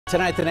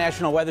Tonight, the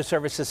National Weather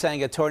Service is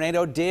saying a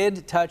tornado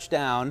did touch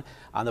down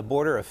on the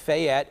border of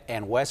Fayette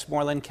and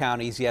Westmoreland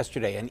counties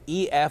yesterday. An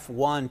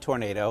EF-1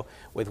 tornado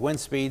with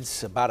wind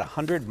speeds about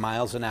 100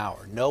 miles an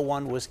hour. No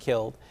one was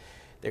killed.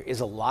 There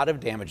is a lot of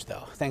damage,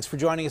 though. Thanks for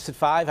joining us at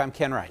 5. I'm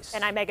Ken Rice.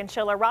 And I'm Megan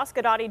Schiller. Ross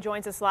Guidotti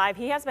joins us live.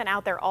 He has been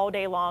out there all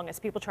day long as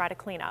people try to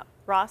clean up.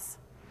 Ross?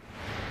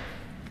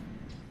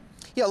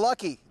 Yeah,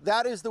 lucky.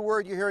 That is the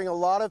word you're hearing a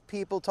lot of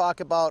people talk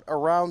about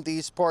around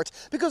these parts.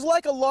 Because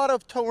like a lot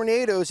of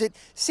tornadoes, it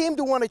seemed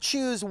to want to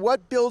choose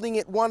what building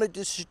it wanted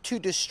to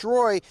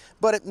destroy,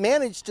 but it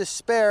managed to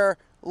spare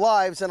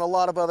lives and a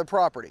lot of other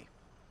property.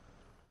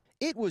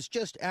 It was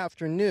just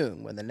after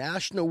noon when the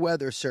National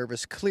Weather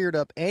Service cleared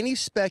up any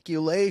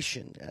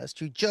speculation as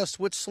to just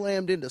what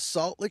slammed into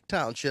Saltlick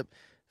Township,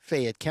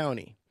 Fayette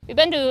County. We've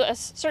been to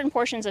certain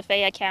portions of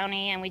Fayette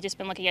County, and we've just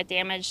been looking at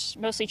damage,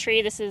 mostly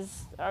tree. This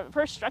is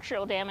first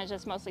structural damage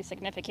that's mostly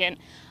significant.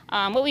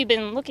 What we've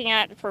been looking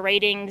at for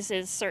ratings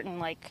is certain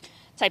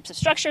types of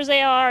structures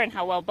they are and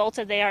how well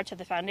bolted they are to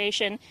the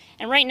foundation.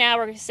 And right now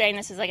we're saying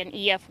this is like an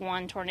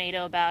EF-1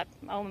 tornado, about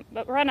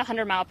around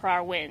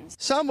 100-mile-per-hour winds.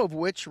 Some of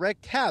which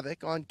wreaked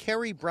havoc on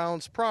Carrie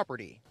Brown's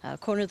property. A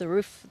corner of the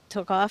roof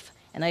took off,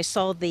 and I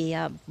saw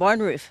the barn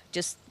roof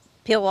just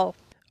peel off.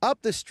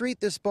 Up the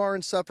street, this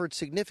barn suffered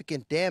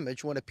significant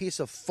damage when a piece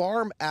of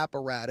farm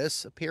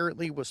apparatus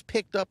apparently was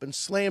picked up and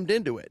slammed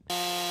into it.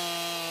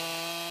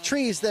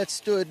 Trees that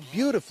stood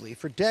beautifully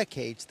for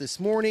decades this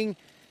morning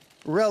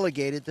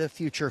relegated to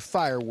future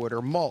firewood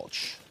or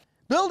mulch.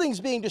 Buildings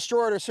being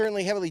destroyed are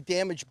certainly heavily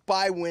damaged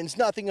by winds,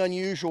 nothing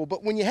unusual.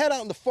 But when you head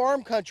out in the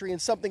farm country and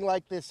something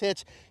like this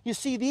hits, you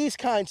see these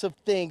kinds of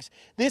things.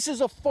 This is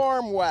a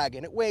farm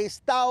wagon. It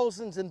weighs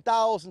thousands and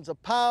thousands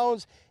of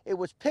pounds. It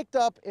was picked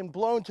up and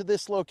blown to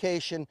this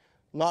location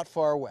not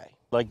far away.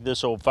 Like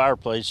this old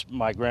fireplace,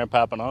 my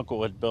grandpap and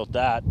uncle had built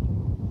that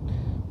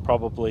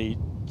probably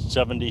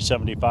 70,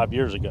 75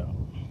 years ago.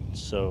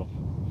 So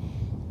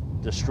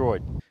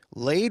destroyed.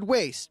 Laid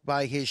waste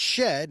by his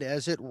shed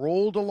as it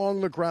rolled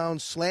along the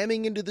ground,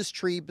 slamming into this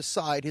tree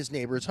beside his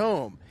neighbor's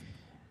home.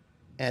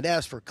 And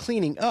as for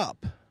cleaning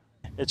up,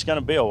 it's going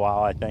to be a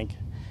while, I think.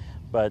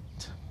 But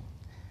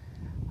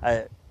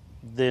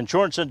the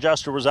insurance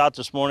adjuster was out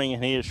this morning,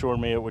 and he assured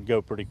me it would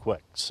go pretty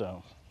quick.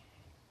 So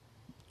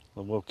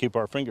we'll keep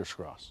our fingers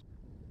crossed.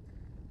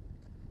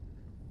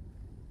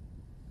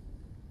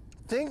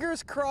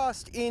 Fingers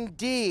crossed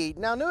indeed.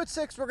 Now, new at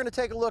 6, we're going to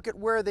take a look at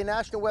where the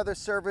National Weather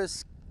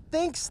Service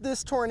thinks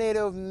this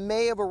tornado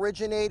may have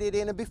originated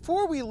in. And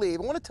before we leave,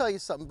 I want to tell you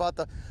something about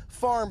the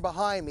farm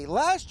behind me.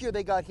 Last year,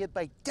 they got hit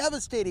by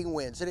devastating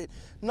winds, and it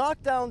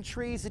knocked down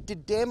trees. It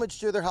did damage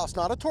to their house.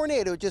 Not a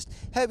tornado, just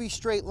heavy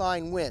straight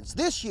line winds.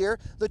 This year,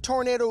 the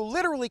tornado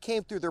literally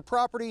came through their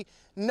property,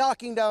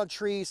 knocking down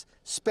trees,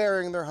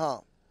 sparing their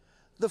home.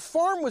 The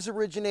farm was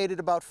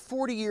originated about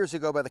 40 years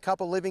ago by the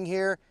couple living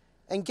here,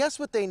 and guess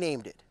what they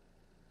named it?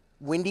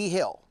 Windy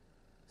Hill.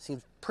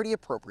 Seems pretty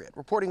appropriate.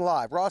 Reporting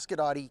live, Ross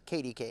Guidotti,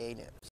 KDKA News.